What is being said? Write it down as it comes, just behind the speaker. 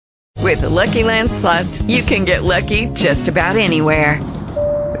With the Lucky Land Slots, you can get lucky just about anywhere.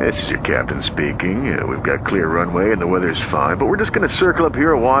 This is your captain speaking. We've got clear runway and the weather's fine, but we're just going to circle up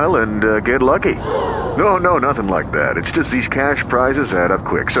here a while and get lucky. No, nothing like that. It's just these cash prizes add up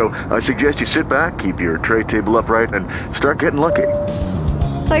quick. So I suggest you sit back, keep your tray table upright, and start getting lucky.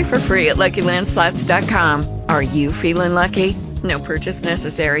 Play for free at LuckyLandSlots.com. Are you feeling lucky? No purchase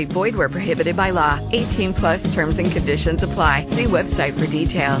necessary. Void where prohibited by law. 18+ terms and conditions apply. See website for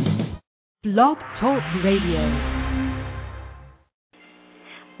details. Blog Talk Radio.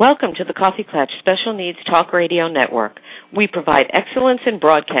 Welcome to the Coffee Klatch Special Needs Talk Radio Network. We provide excellence in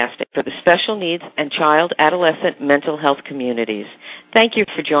broadcasting for the special needs and child, adolescent, mental health communities. Thank you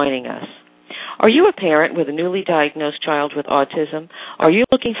for joining us. Are you a parent with a newly diagnosed child with autism? Are you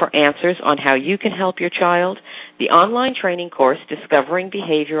looking for answers on how you can help your child? The online training course, Discovering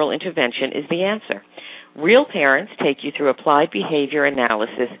Behavioral Intervention, is the answer. Real parents take you through applied behavior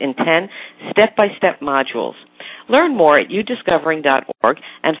analysis in 10 step-by-step modules. Learn more at youdiscovering.org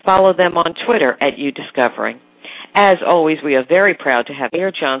and follow them on Twitter at youdiscovering. As always, we are very proud to have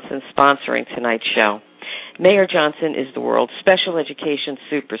Mayor Johnson sponsoring tonight's show. Mayor Johnson is the world's special education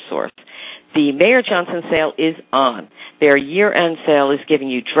super source. The Mayor Johnson sale is on. Their year-end sale is giving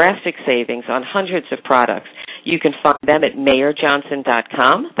you drastic savings on hundreds of products. You can find them at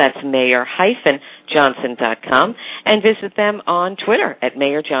mayorjohnson.com. That's mayor-johnson.com. And visit them on Twitter at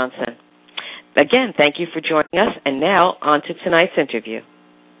Mayor Johnson. Again, thank you for joining us. And now, on to tonight's interview.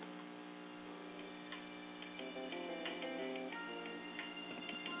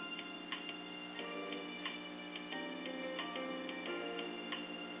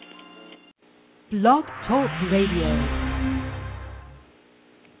 Blog Talk Radio.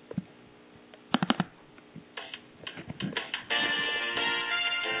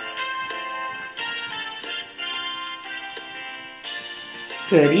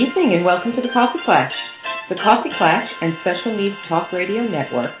 Good evening and welcome to the Coffee Klatch. The Coffee Klatch and Special Needs Talk Radio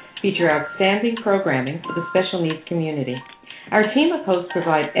Network feature outstanding programming for the special needs community. Our team of hosts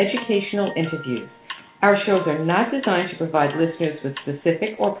provide educational interviews. Our shows are not designed to provide listeners with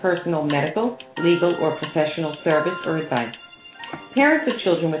specific or personal medical, legal, or professional service or advice. Parents of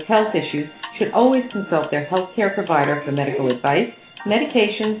children with health issues should always consult their healthcare provider for medical advice,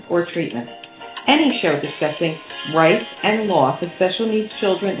 medications, or treatment. Any show discussing rights and law for special needs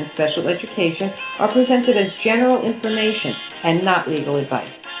children and special education are presented as general information and not legal advice.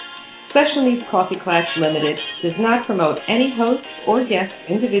 Special Needs Coffee Klatch Limited does not promote any host or guest's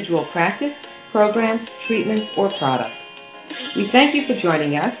individual practice, programs, treatments, or products. We thank you for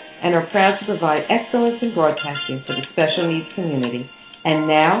joining us and are proud to provide excellence in broadcasting for the special needs community. And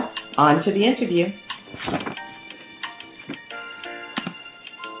now, on to the interview.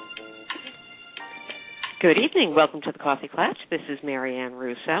 Good evening. Welcome to the Coffee Klatch. This is Marianne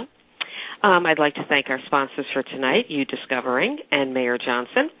Russo. I'd like to thank our sponsors for tonight, You Discovering and Mayor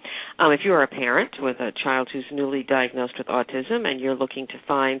Johnson. If you are a parent with a child who's newly diagnosed with autism and you're looking to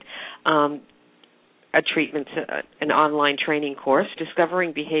find a treatment, an online training course,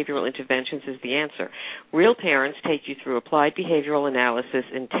 Discovering Behavioral Interventions is the answer. Real parents take you through applied behavioral analysis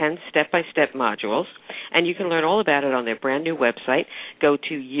in 10 step-by-step modules, and you can learn all about it on their brand new website. Go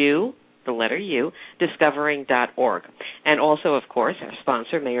to the letter U, discovering.org. And also, of course, our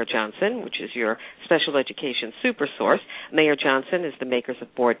sponsor, Mayor Johnson, which is your special education super source. Mayor Johnson is the makers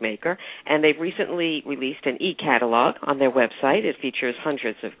of Boardmaker, and they've recently released an e-catalog on their website. It features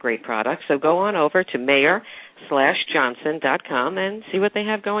hundreds of great products. So go on over to mayor-johnson.com and see what they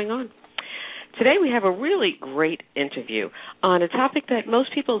have going on. Today we have a really great interview on a topic that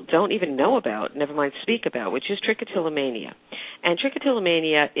most people don't even know about, never mind speak about, which is trichotillomania. And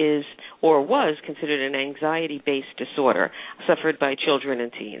trichotillomania is or was considered an anxiety-based disorder suffered by children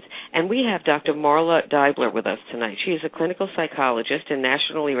and teens. And we have Dr. Marla Deibler with us tonight. She is a clinical psychologist and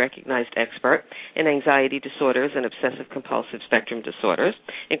nationally recognized expert in anxiety disorders and obsessive-compulsive spectrum disorders,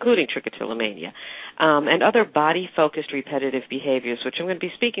 including trichotillomania, and other body-focused repetitive behaviors, which I'm going to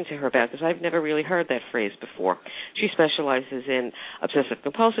be speaking to her about because I've never really heard that phrase before. She specializes in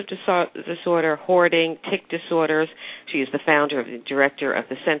obsessive-compulsive disorder, hoarding, tic disorders. She is the founder and director of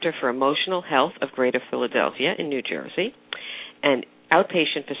the Center for Emotional Health of Greater Philadelphia in New Jersey, an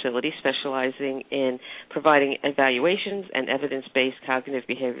outpatient facility specializing in providing evaluations and evidence-based cognitive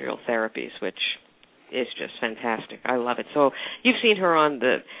behavioral therapies, which is just fantastic. I love it. So you've seen her on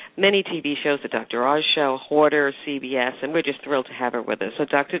the many TV shows, the Dr. Oz Show, Hoarders, CBS, and we're just thrilled to have her with us. So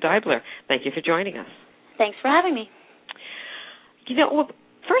Dr. Deibler, thank you for joining us. Thanks for having me. You know, well,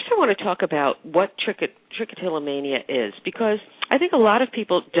 first I want to talk about what trichotillomania is, because I think a lot of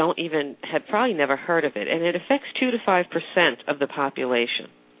people have probably never heard of it, and it affects 2 to 5% of the population.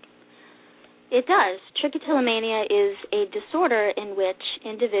 It does. Trichotillomania is a disorder in which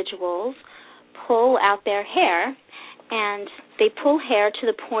individuals pull out their hair, and they pull hair to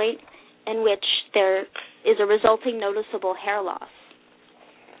the point in which there is a resulting noticeable hair loss.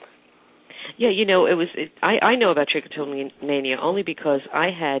 Yeah, I know about trichotillomania only because I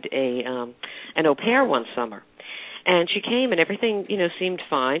had an au pair one summer. And she came and everything, seemed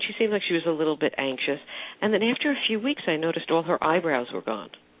fine. She seemed like she was a little bit anxious. And then after a few weeks, I noticed all her eyebrows were gone.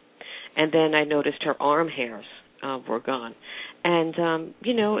 And then I noticed her arm hairs were gone. And,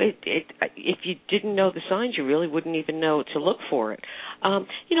 if you didn't know the signs, you really wouldn't even know to look for it. I'd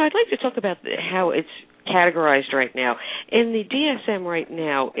like to talk about how it's categorized right now. In the DSM right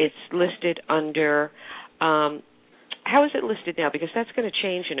now, it's listed under, how is it listed now? Because that's going to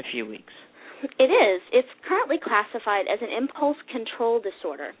change in a few weeks. It is. It's currently classified as an impulse control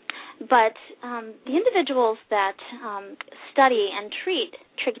disorder. But the individuals that study and treat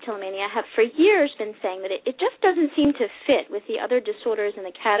trichotillomania have for years been saying that it just doesn't seem to fit with the other disorders in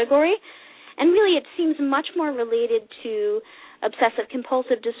the category. And really it seems much more related to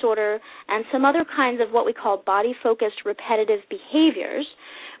obsessive-compulsive disorder and some other kinds of what we call body-focused repetitive behaviors,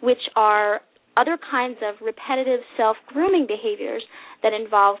 which are other kinds of repetitive self-grooming behaviors that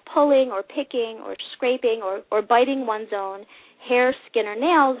involve pulling or picking or scraping or biting one's own hair, skin, or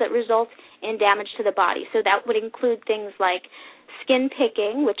nails that result in damage to the body. So that would include things like skin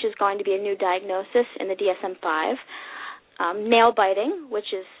picking, which is going to be a new diagnosis in the DSM-5, nail biting,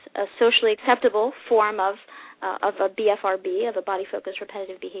 which is a socially acceptable form of a BFRB, of a body-focused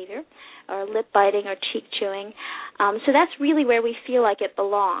repetitive behavior, or lip biting or cheek chewing. So that's really where we feel like it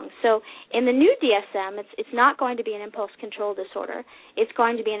belongs. So in the new DSM, it's not going to be an impulse control disorder. It's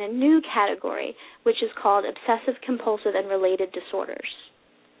going to be in a new category, which is called obsessive-compulsive and related disorders.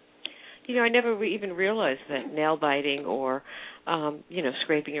 I never even realized that nail biting or,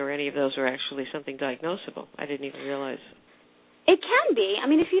 scraping or any of those are actually something diagnosable. I didn't even realize. It can be. I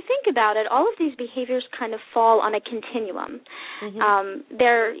mean, if you think about it, all of these behaviors kind of fall on a continuum.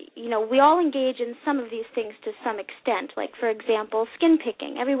 Mm-hmm. We all engage in some of these things to some extent. Like, for example, skin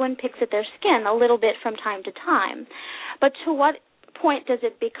picking. Everyone picks at their skin a little bit from time to time. But to what point does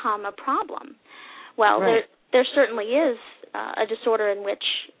it become a problem? Well, right. There certainly is a disorder in which,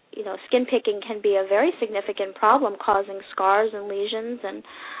 skin picking can be a very significant problem, causing scars and lesions and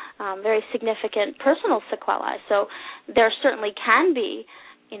very significant personal sequelae. So there certainly can be,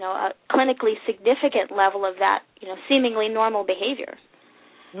 a clinically significant level of that, seemingly normal behavior.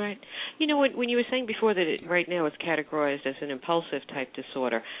 Right. When you were saying before that right now it's categorized as an impulsive type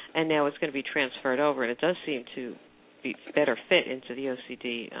disorder, and now it's going to be transferred over, and it does seem to be better fit into the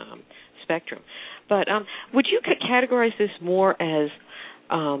OCD spectrum. But would you categorize this more as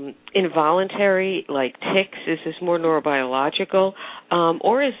involuntary, like tics? Is this more neurobiological,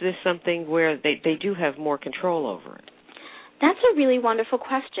 or is this something where they do have more control over it? That's a really wonderful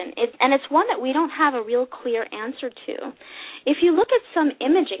question, and it's one that we don't have a real clear answer to. If you look at some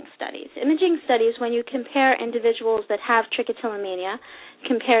imaging studies, when you compare individuals that have trichotillomania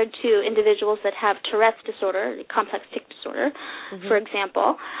compared to individuals that have Tourette's disorder, complex tic disorder, mm-hmm. for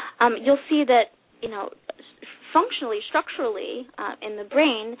example, you'll see that, functionally, structurally, in the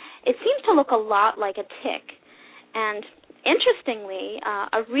brain, it seems to look a lot like a tic. And interestingly,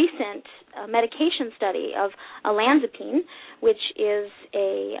 a recent medication study of olanzapine, which is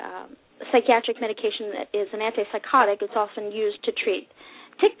a psychiatric medication that is an antipsychotic, it's often used to treat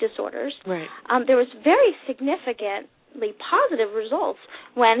tic disorders. Right. There was very significantly positive results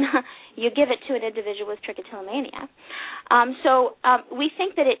when you give it to an individual with trichotillomania. So we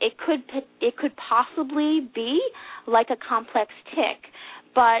think that it could possibly be like a complex tic,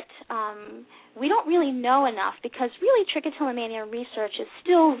 but we don't really know enough because really trichotillomania research is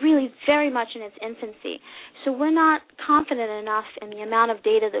still really very much in its infancy. So we're not confident enough in the amount of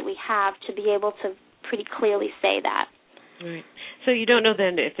data that we have to be able to pretty clearly say that. Right. So you don't know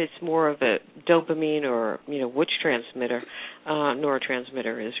then if it's more of a dopamine or, which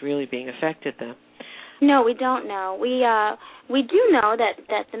neurotransmitter is really being affected then? No, we don't know. We do know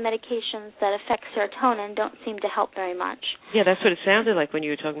that the medications that affect serotonin don't seem to help very much. Yeah, that's what it sounded like when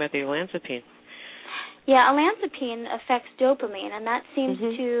you were talking about the olanzapine. Yeah, olanzapine affects dopamine, and that seems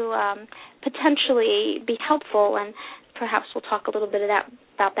mm-hmm. to potentially be helpful, and perhaps we'll talk a little bit about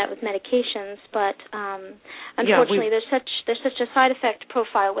that with medications, but unfortunately there's such a side effect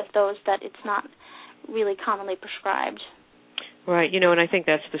profile with those that it's not really commonly prescribed. Right, and I think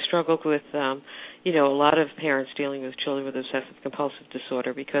that's the struggle with, a lot of parents dealing with children with obsessive-compulsive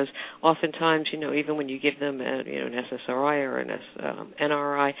disorder, because oftentimes, even when you give them an SSRI or an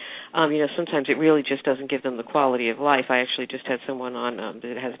NRI, sometimes it really just doesn't give them the quality of life. I actually just had someone on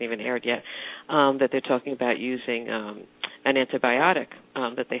that hasn't even aired yet that they're talking about using an antibiotic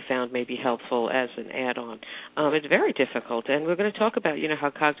that they found may be helpful as an add-on. It's very difficult, and we're going to talk about,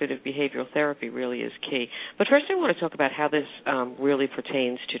 how cognitive behavioral therapy really is key. But first I want to talk about how this really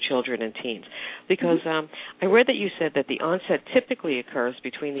pertains to children and teens, because I read that you said that the onset typically occurs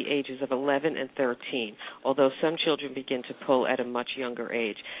between the ages of 11 and 13, although some children begin to pull at a much younger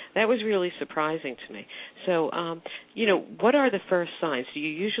age. That was really surprising to me. So, what are the first signs? Do you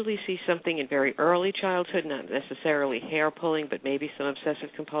usually see something in very early childhood, not necessarily hair pulling, but maybe some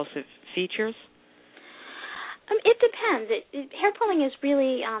obsessive-compulsive features? It depends. Hair pulling is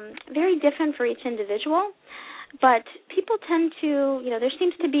really very different for each individual, but people tend to, there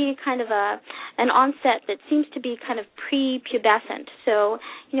seems to be kind of an onset that seems to be kind of pre-pubescent. So,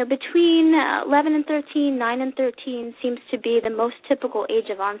 between 11 and 13, 9 and 13 seems to be the most typical age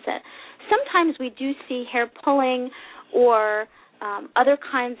of onset. Sometimes we do see hair pulling or other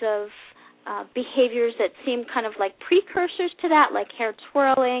kinds of behaviors that seem kind of like precursors to that, like hair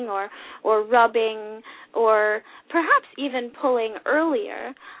twirling or rubbing, or perhaps even pulling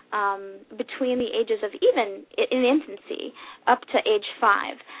earlier between the ages of even in infancy up to age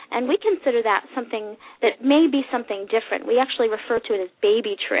 5. And we consider that something that may be something different. We actually refer to it as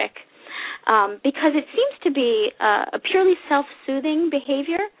baby trick because it seems to be a purely self-soothing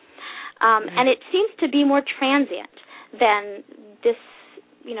behavior, and it seems to be more transient than this,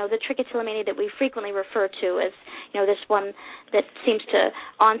 the trichotillomania that we frequently refer to as, this one that seems to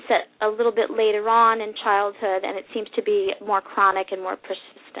onset a little bit later on in childhood, and it seems to be more chronic and more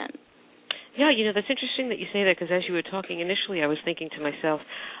persistent. Yeah, that's interesting that you say that, because as you were talking initially, I was thinking to myself,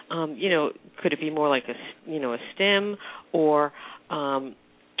 could it be more like a stim, or, I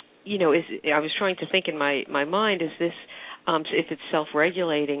was trying to think in my mind, is this, if it's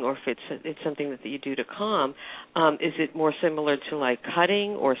self-regulating or if it's something that you do to calm, is it more similar to like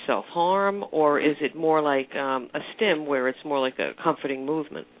cutting or self-harm, or is it more like a stim where it's more like a comforting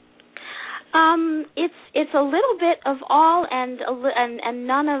movement? It's a little bit of all and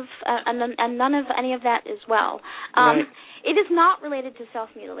none of any of that as well. Right. It is not related to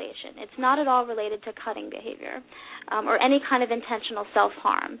self-mutilation. It's not at all related to cutting behavior or any kind of intentional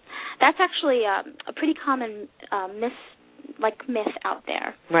self-harm. That's actually a pretty common myth out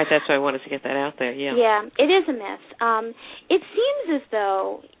there. Right, that's why I wanted to get that out there, yeah. Yeah, it is a myth. It seems as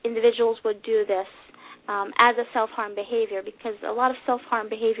though individuals would do this as a self-harm behavior, because a lot of self-harm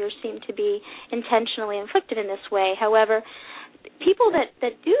behaviors seem to be intentionally inflicted in this way. However, people that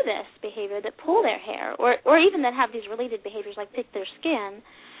do this behavior, that pull their hair, or even that have these related behaviors like pick their skin,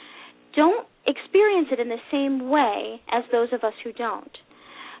 don't experience it in the same way as those of us who don't.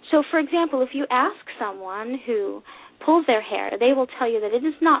 So, for example, if you ask someone who pulls their hair, they will tell you that it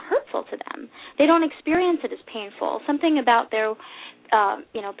is not hurtful to them. They don't experience it as painful. Something about their,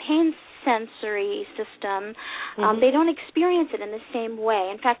 pain sensory system, they don't experience it in the same way.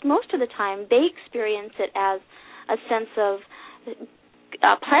 In fact, most of the time, they experience it as a sense of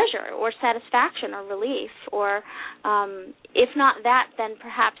pleasure or satisfaction or relief, or if not that, then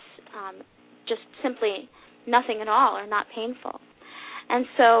perhaps just simply nothing at all or not painful. And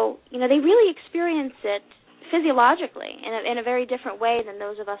so, they really experience it physiologically in a very different way than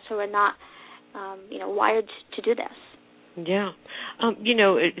those of us who are not, wired to do this. Yeah.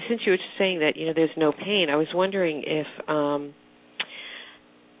 Since you were saying that, there's no pain, I was wondering if,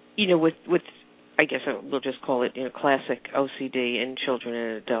 with I guess we'll just call it, classic OCD in children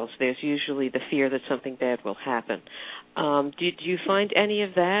and adults, there's usually the fear that something bad will happen. Did you find any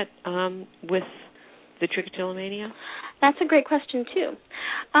of that with the trichotillomania? That's a great question, too.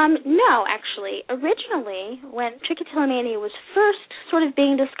 No, actually. Originally, when trichotillomania was first sort of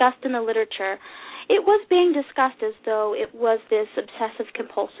being discussed in the literature, it was being discussed as though it was this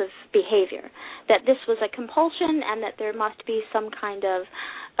obsessive-compulsive behavior, that this was a compulsion and that there must be some kind of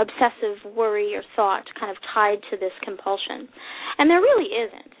obsessive worry or thought kind of tied to this compulsion. And there really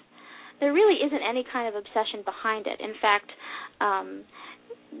isn't. There really isn't any kind of obsession behind it. In fact,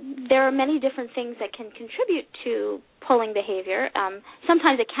 there are many different things that can contribute to pulling behavior.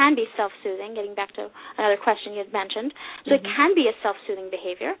 Sometimes it can be self-soothing, getting back to another question you had mentioned. So it can be a self-soothing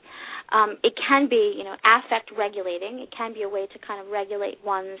behavior. It can be, affect regulating. It can be a way to kind of regulate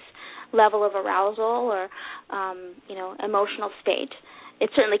one's level of arousal or, emotional state. It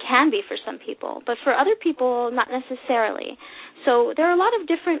certainly can be for some people, but for other people, not necessarily. So there are a lot of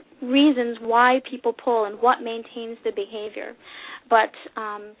different reasons why people pull and what maintains the behavior. But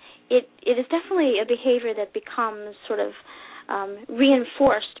it is definitely a behavior that becomes sort of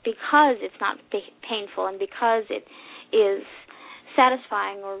reinforced because it's not painful and because it is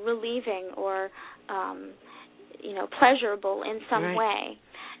satisfying or relieving or pleasurable in some way.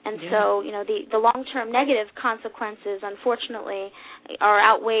 And so, the long-term negative consequences, unfortunately, are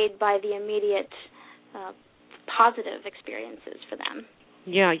outweighed by the immediate positive experiences for them.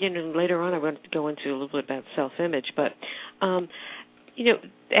 Yeah, later on I want to go into a little bit about self-image, but,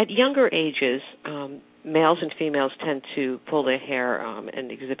 at younger ages, males and females tend to pull their hair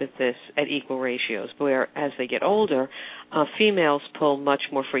and exhibit this at equal ratios, where as they get older, females pull much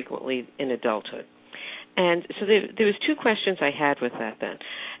more frequently in adulthood. And so there was two questions I had with that then.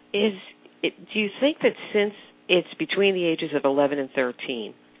 Do you think that since it's between the ages of 11 and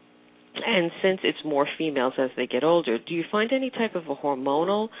 13, and since it's more females as they get older, do you find any type of a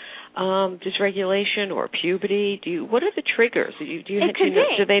hormonal dysregulation or puberty? What are the triggers?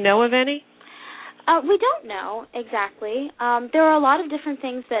 Do they know of any? We don't know exactly. There are a lot of different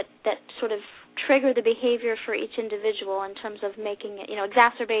things that sort of trigger the behavior for each individual in terms of making it,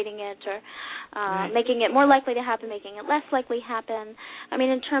 exacerbating it or making it more likely to happen, making it less likely to happen. I mean,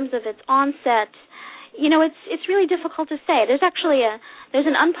 in terms of its onset, it's really difficult to say. There's actually there's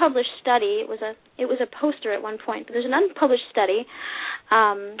an unpublished study. It was a poster at one point, but there's an unpublished study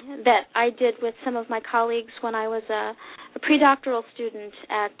that I did with some of my colleagues when I was a predoctoral student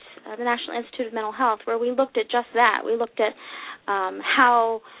at the National Institute of Mental Health, where we looked at just that. We looked at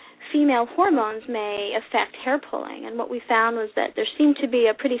how female hormones may affect hair pulling, and what we found was that there seemed to be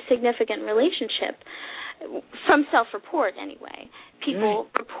a pretty significant relationship, from self-report anyway. People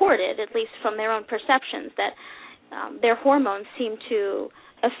reported, at least from their own perceptions, that their hormones seem to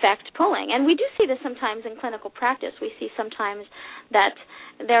affect pulling. And we do see this sometimes in clinical practice. We see sometimes that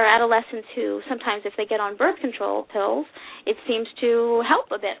there are adolescents who sometimes if they get on birth control pills, it seems to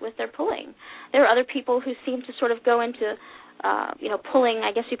help a bit with their pulling. There are other people who seem to sort of go into pulling,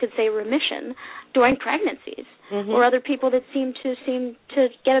 I guess you could say, remission during pregnancies, or other people that seem to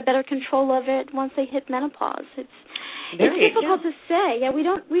get a better control of it once they hit menopause. It's difficult to say. Yeah, we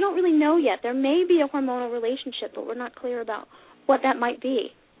don't really know yet. There may be a hormonal relationship, but we're not clear about what that might be.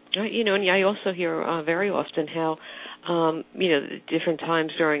 And I also hear very often how, different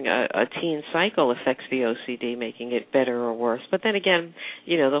times during a teen cycle affects the OCD, making it better or worse. But then again,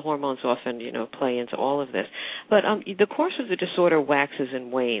 the hormones often, play into all of this. But the course of the disorder waxes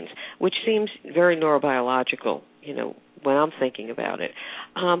and wanes, which seems very neurobiological, when I'm thinking about it.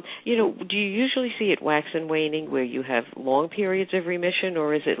 Do you usually see it wax and waning where you have long periods of remission,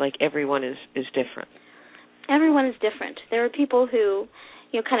 or is it like everyone is different? Everyone is different. There are people who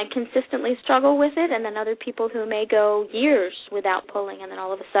kind of consistently struggle with it, and then other people who may go years without pulling, and then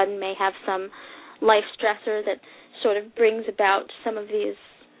all of a sudden may have some life stressor that sort of brings about some of these,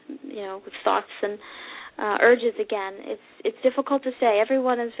 thoughts and urges again. It's difficult to say.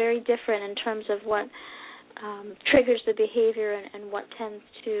 Everyone is very different in terms of what triggers the behavior and what tends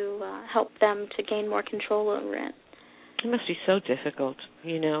to help them to gain more control over it. It must be so difficult,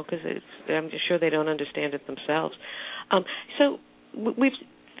 because I'm sure they don't understand it themselves. So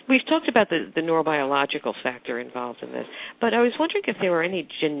we've talked about the neurobiological factor involved in this, but I was wondering if there were any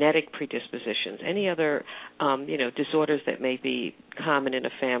genetic predispositions, any other disorders that may be common in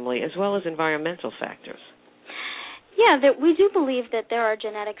a family, as well as environmental factors. Yeah, we do believe that there are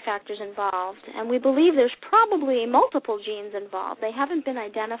genetic factors involved, and we believe there's probably multiple genes involved. They haven't been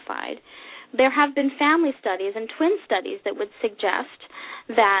identified. There have been family studies and twin studies that would suggest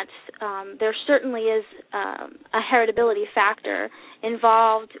that there certainly is a heritability factor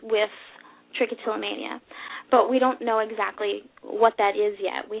involved with trichotillomania, but we don't know exactly what that is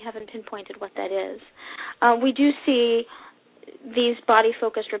yet. We haven't pinpointed what that is. We do see these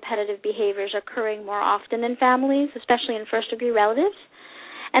body-focused repetitive behaviors occurring more often in families, especially in first-degree relatives.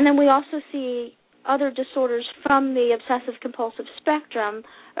 And then we also see other disorders from the obsessive-compulsive spectrum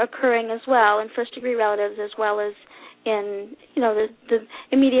occurring as well in first-degree relatives, as well as in the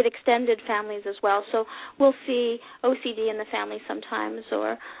immediate extended families as well. So we'll see OCD in the family sometimes,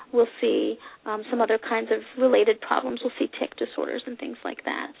 or we'll see some other kinds of related problems. We'll see tic disorders and things like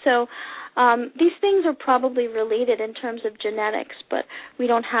that. So these things are probably related in terms of genetics, but we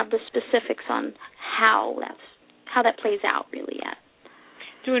don't have the specifics on how that plays out really yet.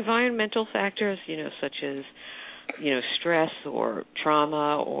 Do environmental factors, such as stress or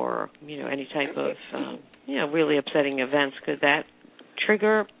trauma or any type of really upsetting events, could that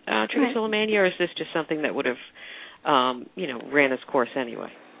trigger trichotillomania, or is this just something that would have ran its course anyway.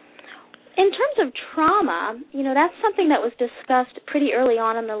 In terms of trauma, that's something that was discussed pretty early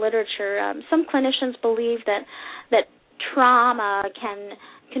on in the literature. Some clinicians believe that trauma can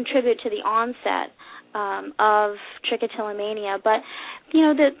contribute to the onset of trichotillomania, but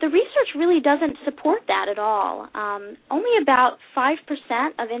the research really doesn't support that at all. Only about 5%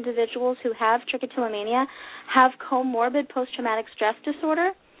 of individuals who have trichotillomania have comorbid post-traumatic stress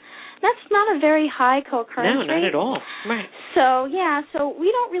disorder. That's not a very high co-occurrence rate. No, not at all. Right. So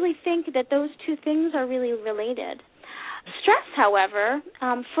we don't really think that those two things are really related. Stress, however,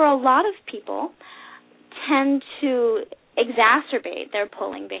 for a lot of people, tend to exacerbate their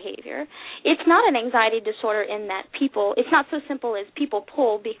pulling behavior. It's not an anxiety disorder in that it's not so simple as people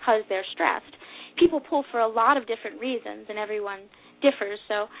pull because they're stressed. People pull for a lot of different reasons, and everyone differs.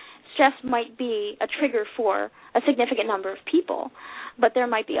 So stress might be a trigger for a significant number of people, but there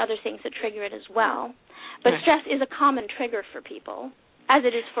might be other things that trigger it as well. But stress is a common trigger for people, as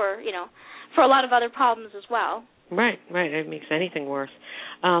it is for a lot of other problems as well. Right. It makes anything worse.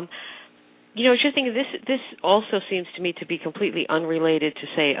 It's just thinking this also seems to me to be completely unrelated to,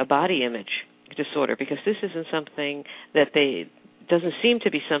 say, a body image disorder, because this isn't something doesn't seem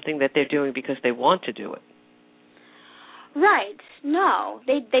to be something that they're doing because they want to do it. Right. No,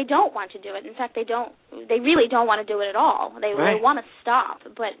 they don't want to do it. In fact, they really don't want to do it at all. They want to stop,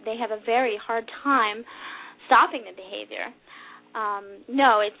 but they have a very hard time stopping the behavior.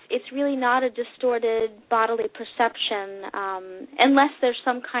 No, it's really not a distorted bodily perception unless there's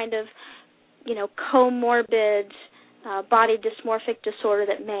some kind of comorbid body dysmorphic disorder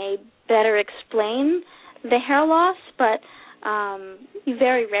that may better explain the hair loss, but you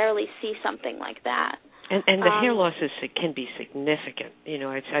very rarely see something like that. And the hair loss can be significant.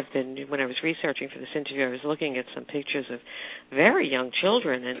 I've been, when I was researching for this interview, I was looking at some pictures of very young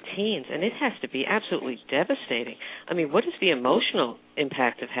children and teens, and it has to be absolutely devastating. I mean, what is the emotional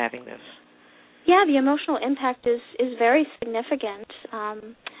impact of having this? Yeah, the emotional impact is very significant.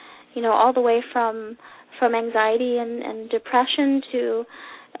 All the way from anxiety and depression to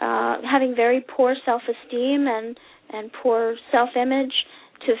having very poor self-esteem and poor self-image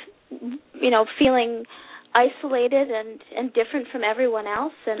to feeling isolated and different from everyone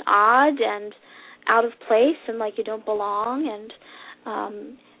else and odd and out of place and like you don't belong,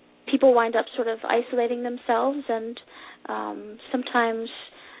 and people wind up sort of isolating themselves and sometimes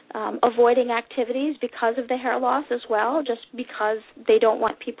avoiding activities because of the hair loss as well, just because they don't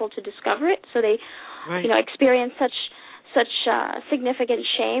want people to discover it. So they, experience such significant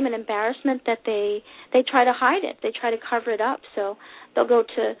shame and embarrassment that they try to hide it. They try to cover it up. So they'll go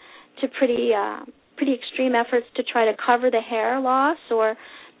to pretty extreme efforts to try to cover the hair loss or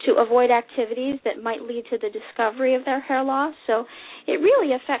to avoid activities that might lead to the discovery of their hair loss. So it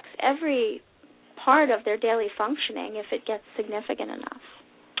really affects every part of their daily functioning if it gets significant enough.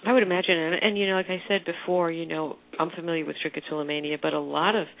 I would imagine, and like I said before, I'm familiar with trichotillomania, but a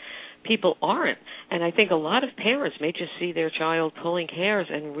lot of people aren't. And I think a lot of parents may just see their child pulling hairs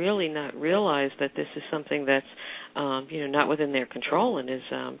and really not realize that this is something that's, not within their control and is,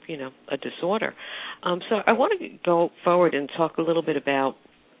 a disorder. So I want to go forward and talk a little bit about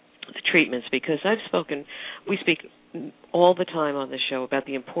the treatments, because we speak all the time on the show about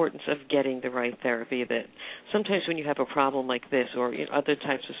the importance of getting the right therapy. That sometimes when you have a problem like this or other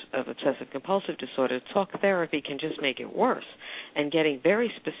types of obsessive-compulsive disorder, talk therapy can just make it worse. And getting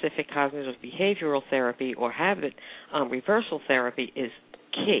very specific cognitive behavioral therapy or habit reversal therapy is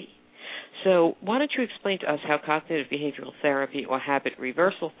key. So why don't you explain to us how cognitive behavioral therapy or habit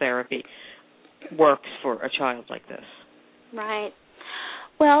reversal therapy works for a child like this? Right.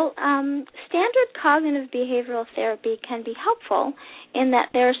 Well, standard cognitive behavioral therapy can be helpful in that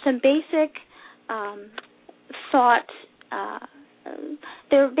there are some basic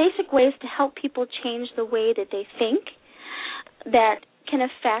there are basic ways to help people change the way that they think that can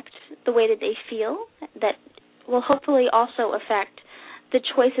affect the way that they feel, that will hopefully also affect the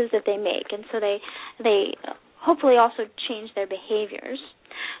choices that they make, and so they hopefully also change their behaviors.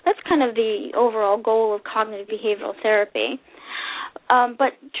 That's kind of the overall goal of cognitive behavioral therapy.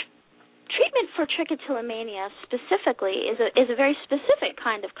 But treatment for trichotillomania specifically is a very specific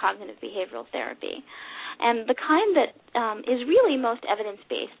kind of cognitive behavioral therapy. And the kind that is really most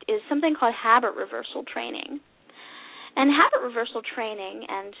evidence-based is something called habit reversal training. And habit reversal training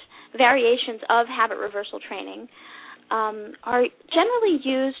and variations of habit reversal training are generally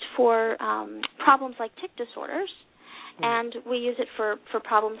used for problems like tic disorders, and we use it for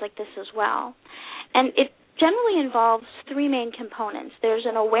problems like this as well. And it generally involves three main components. There's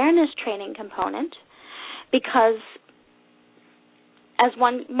an awareness training component, because as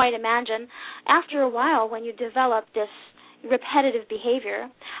one might imagine, after a while, when you develop this repetitive behavior,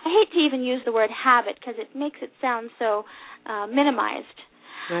 I hate to even use the word habit because it makes it sound so minimized.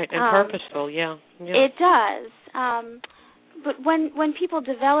 Right, and purposeful, yeah. It does. But when people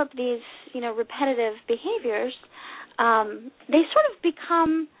develop these, repetitive behaviors, they sort of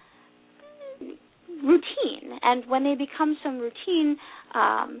become routine. And when they become some routine,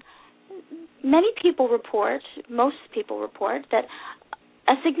 most people report that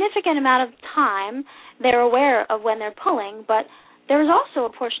a significant amount of time they're aware of when they're pulling, but there's also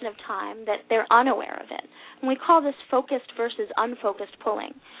a portion of time that they're unaware of it. And we call this focused versus unfocused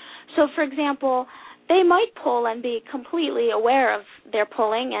pulling. So, for example, they might pull and be completely aware of their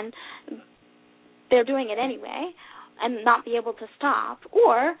pulling and they're doing it anyway and not be able to stop.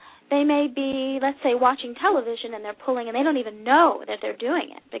 Or they may be, let's say, watching television and they're pulling and they don't even know that they're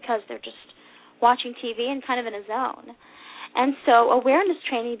doing it because they're just watching TV and kind of in a zone. And so awareness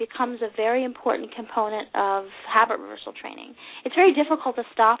training becomes a very important component of habit reversal training. It's very difficult to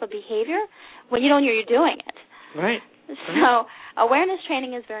stop a behavior when you don't know you're doing it. Right. So awareness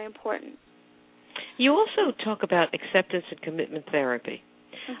training is very important. You also talk about acceptance and commitment therapy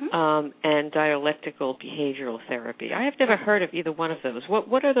and dialectical behavioral therapy. I have never heard of either one of those.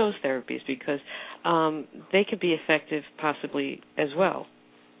 What are those therapies? Because they can be effective possibly as well.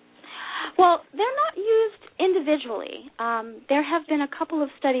 Well, they're not used individually. There have been a couple of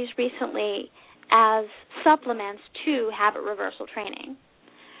studies recently as supplements to habit reversal training.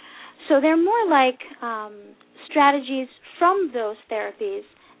 So they're more like strategies from those therapies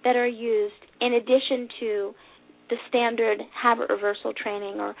that are used in addition to the standard habit reversal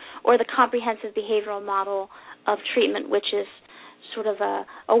training or the comprehensive behavioral model of treatment, which is sort of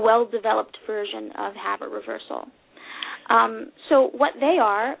a well-developed version of habit reversal. So what they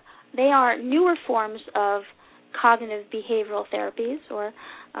are newer forms of cognitive behavioral therapies, or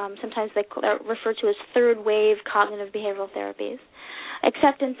sometimes they're referred to as third-wave cognitive behavioral therapies.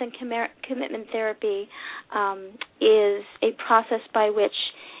 Acceptance and commitment therapy is a process by which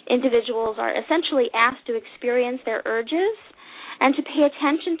individuals are essentially asked to experience their urges and to pay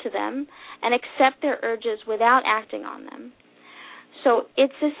attention to them and accept their urges without acting on them. So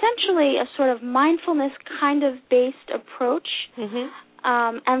it's essentially a sort of mindfulness kind of based approach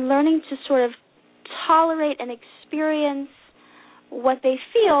and learning to sort of tolerate and experience what they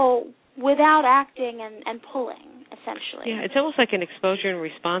feel without acting and pulling, essentially. Yeah, it's almost like an exposure and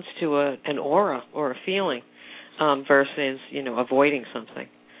response to an aura or a feeling versus, avoiding something,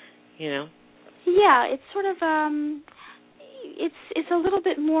 Yeah, it's sort of it's a little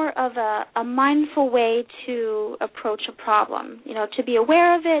bit more of a mindful way to approach a problem, to be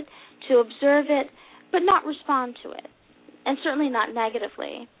aware of it, to observe it, but not respond to it, and certainly not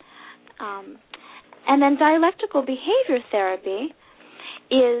negatively. And then dialectical behavior therapy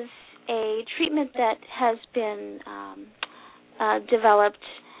is a treatment that has been developed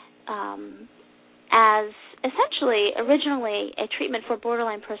as essentially originally a treatment for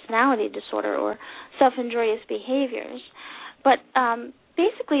borderline personality disorder or self-injurious behaviors. But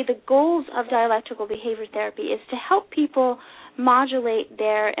basically the goals of dialectical behavior therapy is to help people modulate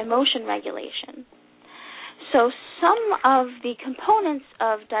their emotion regulation. So some of the components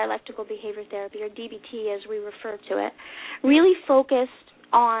of dialectical behavior therapy, or DBT as we refer to it, really focused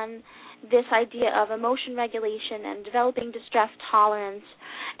on this idea of emotion regulation and developing distress tolerance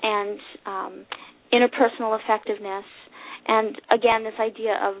and interpersonal effectiveness, and again, this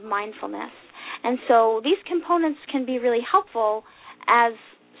idea of mindfulness. And so these components can be really helpful as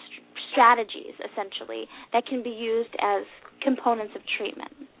strategies, essentially, that can be used as components of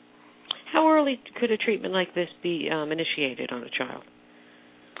treatment. How early could a treatment like this be initiated on a child?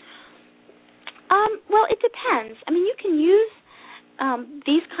 Well, it depends. I mean, you can use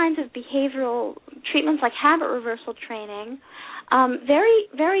these kinds of behavioral treatments like habit reversal training very,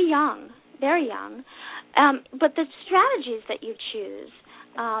 very young. But the strategies that you choose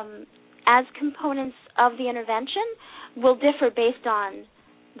as components of the intervention will differ based on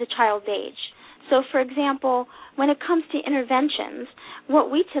the child's age. So, for example, when it comes to interventions,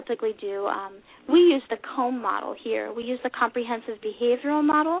 what we typically do, we use the COMB model here. We use the comprehensive behavioral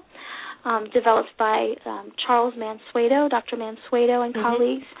model developed by Charles Mansueto, Dr. Mansueto and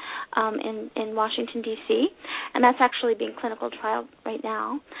colleagues in Washington, D.C., and that's actually being clinical trialed right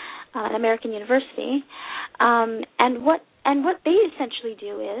now at American University. And what they essentially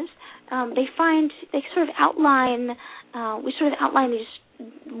do is they sort of outline, we sort of outline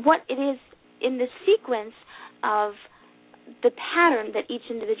what it is in the sequence of the pattern that each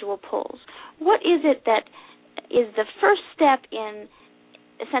individual pulls. What is it that is the first step in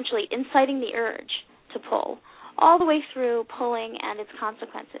essentially inciting the urge to pull, all the way through pulling and its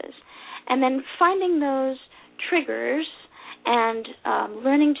consequences. And then finding those triggers and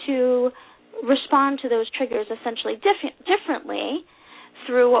learning to respond to those triggers essentially differently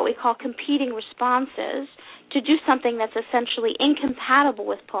through what we call competing responses to do something that's essentially incompatible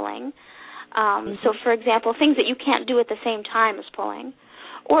with pulling. So, for example, things that you can't do at the same time as pulling.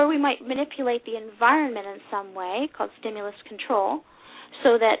 Or we might manipulate the environment in some way, called stimulus control,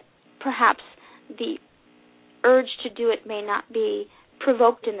 so that perhaps the urge to do it may not be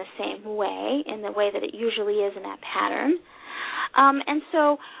provoked in the same way, in the way that it usually is in that pattern. And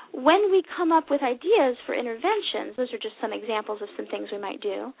so when we come up with ideas for interventions, those are just some examples of some things we might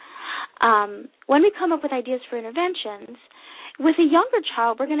do. When we come up with ideas for interventions, with a younger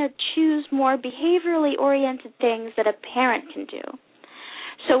child, we're going to choose more behaviorally oriented things that a parent can do.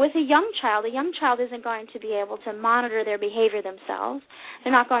 So with a young child isn't going to be able to monitor their behavior themselves.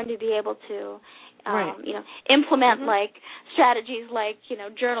 They're not going to be able to implement like strategies like,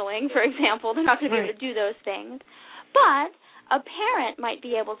 journaling, for example. They're not going to be able to do those things. But a parent might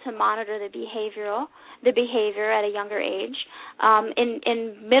be able to monitor the behavior at a younger age,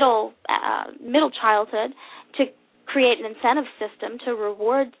 in middle childhood, to create an incentive system to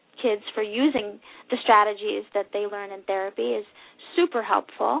reward kids for using the strategies that they learn in therapy is super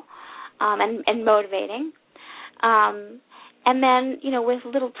helpful and motivating. And then, with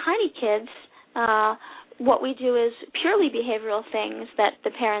little tiny kids, what we do is purely behavioral things that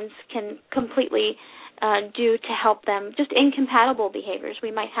the parents can completely do to help them, just incompatible behaviors.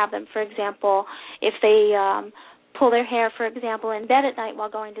 We might have them, for example, if they pull their hair, for example, in bed at night while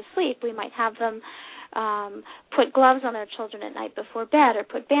going to sleep, we might have them put gloves on their children at night before bed, or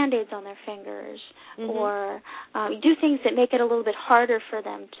put Band-Aids on their fingers, or do things that make it a little bit harder for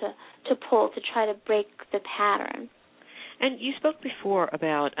them to pull, to try to break the pattern. And you spoke before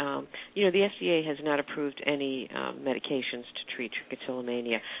about, the FDA has not approved any medications to treat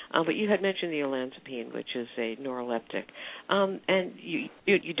trichotillomania, but you had mentioned the olanzapine, which is a neuroleptic, and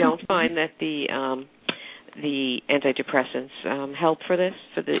you don't find that the antidepressants help for this,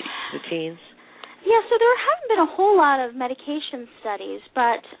 for the teens? Yeah, so there haven't been a whole lot of medication studies,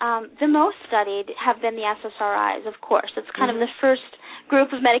 but the most studied have been the SSRIs, of course. It's kind of the first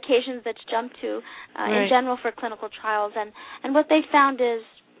group of medications that's jumped to in general for clinical trials, and what they found is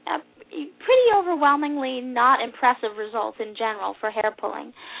pretty overwhelmingly not impressive results in general for hair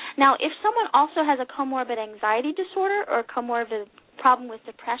pulling. Now, if someone also has a comorbid anxiety disorder or a comorbid problem with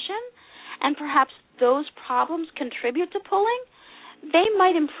depression, and perhaps those problems contribute to pulling, they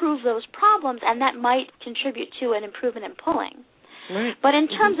might improve those problems, and that might contribute to an improvement in pulling. Right. But in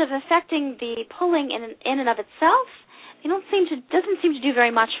terms of affecting the pulling in and of itself, it doesn't seem to do very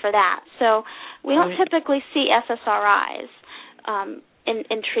much for that. So we don't typically see SSRIs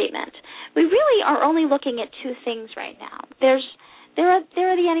in treatment. We really are only looking at two things right now. There are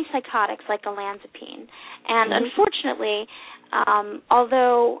the antipsychotics like olanzapine, and unfortunately,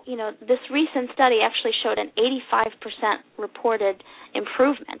 although this recent study actually showed an 85% reported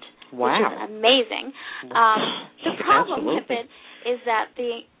improvement, which is amazing. The problem with it is that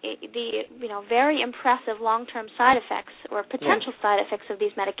the very impressive long-term side effects or potential side effects of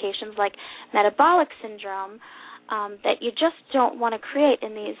these medications, like metabolic syndrome, that you just don't want to create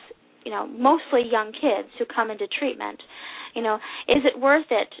in these mostly young kids who come into treatment. Is it worth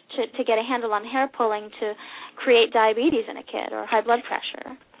it to get a handle on hair pulling to create diabetes in a kid or high blood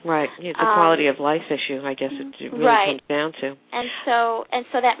pressure? Right. It's a quality of life issue, I guess it really comes down to. And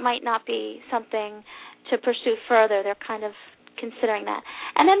so that might not be something to pursue further. They're kind of considering that.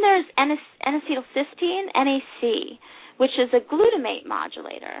 And then there's N-acetylcysteine, NAC, which is a glutamate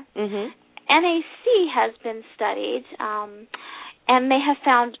modulator. NAC has been studied, and they have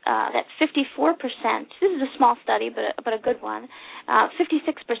found that 54%, this is a small study but a good one, 56%,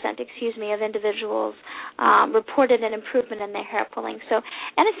 of individuals reported an improvement in their hair pulling. So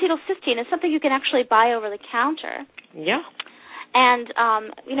N-acetylcysteine is something you can actually buy over the counter. Yeah. And,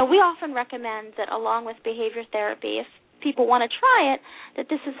 we often recommend that along with behavior therapy, if people want to try it, that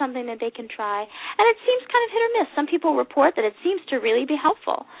this is something that they can try. And it seems kind of hit or miss. Some people report that it seems to really be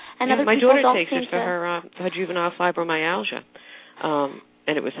helpful. And other my people daughter don't takes seem it for her juvenile fibromyalgia.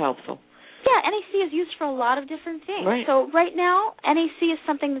 And it was helpful. Yeah, NAC is used for a lot of different things. Right. So right now, NAC is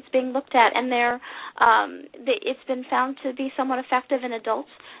something that's being looked at, and it's been found to be somewhat effective in adults.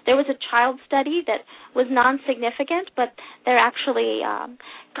 There was a child study that was non-significant, but they're actually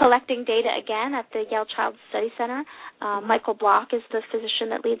collecting data again at the Yale Child Study Center. Michael Block is the physician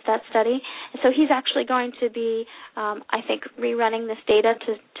that leads that study. And so he's actually going to be, I think, rerunning this data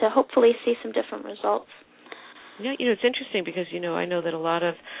to hopefully see some different results. Yeah, it's interesting because, I know that a lot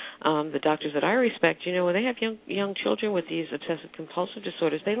of the doctors that I respect, when they have young children with these obsessive-compulsive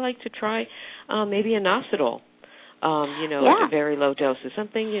disorders, they like to try maybe a Inositol, at very low doses,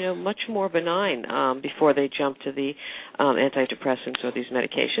 something, much more benign before they jump to the antidepressants or these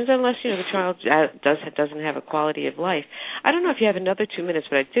medications, unless, the child doesn't have a quality of life. I don't know if you have another 2 minutes,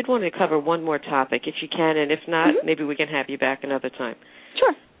 but I did want to cover one more topic, if you can, and if not, maybe we can have you back another time.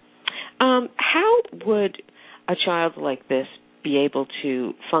 Sure. How would a child like this be able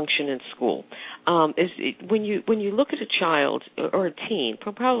to function in school? When you look at a child or a teen,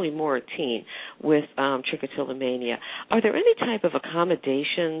 probably more a teen with trichotillomania, are there any type of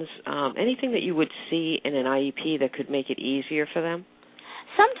accommodations, anything that you would see in an IEP that could make it easier for them?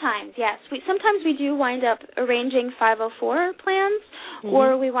 Sometimes, yes. Sometimes we do wind up arranging 504 plans,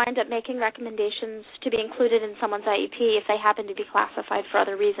 or we wind up making recommendations to be included in someone's IEP if they happen to be classified for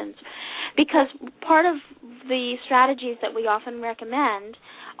other reasons. Because part of the strategies that we often recommend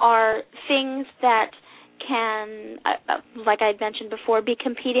are things that can, like I had mentioned before, be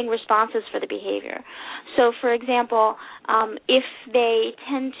competing responses for the behavior. So, for example, if they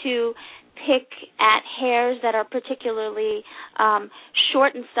tend to pick at hairs that are particularly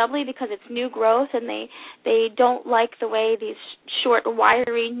short and stubbly because it's new growth, and they don't like the way these short,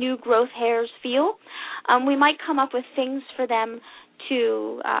 wiry, new growth hairs feel, we might come up with things for them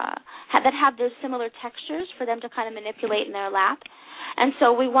to that have those similar textures for them to kind of manipulate in their lap. And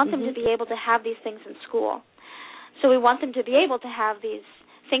so we want them to be able to have these things in school. So we want them to be able to have these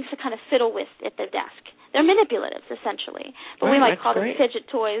things to kind of fiddle with at their desk. They're manipulatives, essentially. But we might call them fidget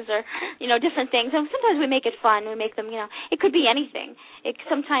toys or, different things. And sometimes we make it fun. We make them, it could be anything.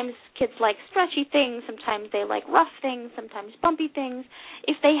 Sometimes kids like stretchy things. Sometimes they like rough things. Sometimes bumpy things.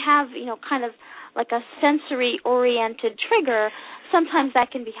 If they have, kind of like a sensory-oriented trigger, sometimes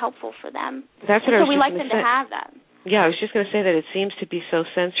that can be helpful for them. That's what I was so we like them to have that. Yeah, I was just going to say that it seems to be so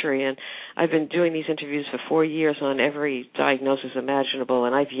sensory, and I've been doing these interviews for 4 years on every diagnosis imaginable,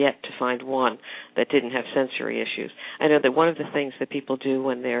 and I've yet to find one that didn't have sensory issues. I know that one of the things that people do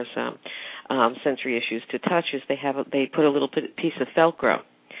when there's sensory issues to touch is they put a little piece of Velcro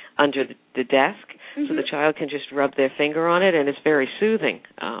under the desk, so the child can just rub their finger on it, and it's very soothing,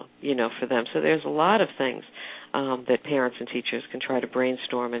 for them. So there's a lot of things that parents and teachers can try to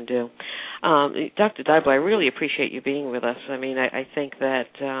brainstorm and do. Dr. Deibler, I really appreciate you being with us. I mean, I think that,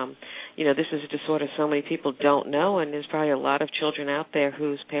 this is a disorder so many people don't know, and there's probably a lot of children out there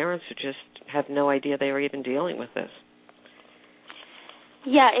whose parents just have no idea they were even dealing with this.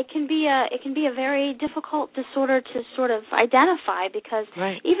 Yeah, it can be a very difficult disorder to sort of identify because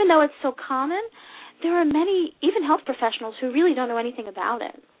even though it's so common, there are many, even health professionals, who really don't know anything about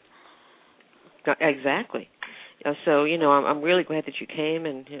it. Exactly. So, I'm really glad that you came,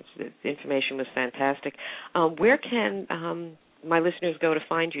 and the information was fantastic. Where can my listeners go to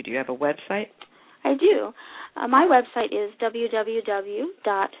find you? Do you have a website? I do. My website is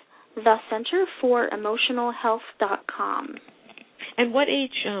www.thecenterforemotionalhealth.com. And what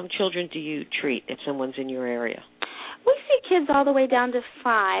age children do you treat if someone's in your area? We see kids all the way down to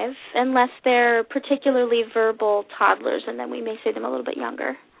 5, unless they're particularly verbal toddlers, and then we may see them a little bit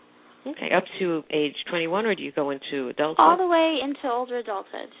younger. Okay, up to age 21, or do you go into adulthood? All the way into older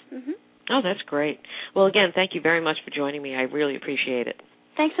adulthood. Mm-hmm. Oh, that's great. Well, again, thank you very much for joining me. I really appreciate it.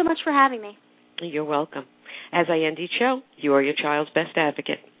 Thanks so much for having me. You're welcome. As I end each show, you are your child's best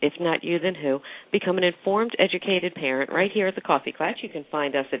advocate. If not you, then who? Become an informed, educated parent right here at the Coffee Klatch. You can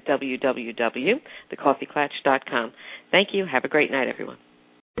find us at www.thecoffeeklatch.com. Thank you. Have a great night, everyone.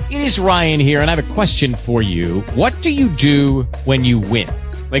 It is Ryan here, and I have a question for you. What do you do when you win?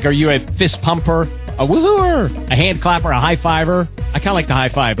 Like, are you a fist pumper, a woohooer, a hand clapper, a high fiver? I kind of like the high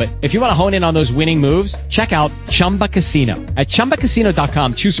five, but if you want to hone in on those winning moves, check out Chumba Casino. At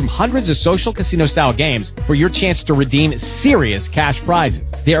ChumbaCasino.com, choose from hundreds of social casino-style games for your chance to redeem serious cash prizes.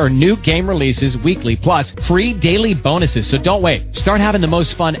 There are new game releases weekly, plus free daily bonuses, so don't wait. Start having the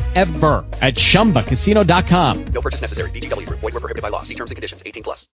most fun ever at ChumbaCasino.com. No purchase necessary. VGW. Void where prohibited by law. See terms and conditions. 18+.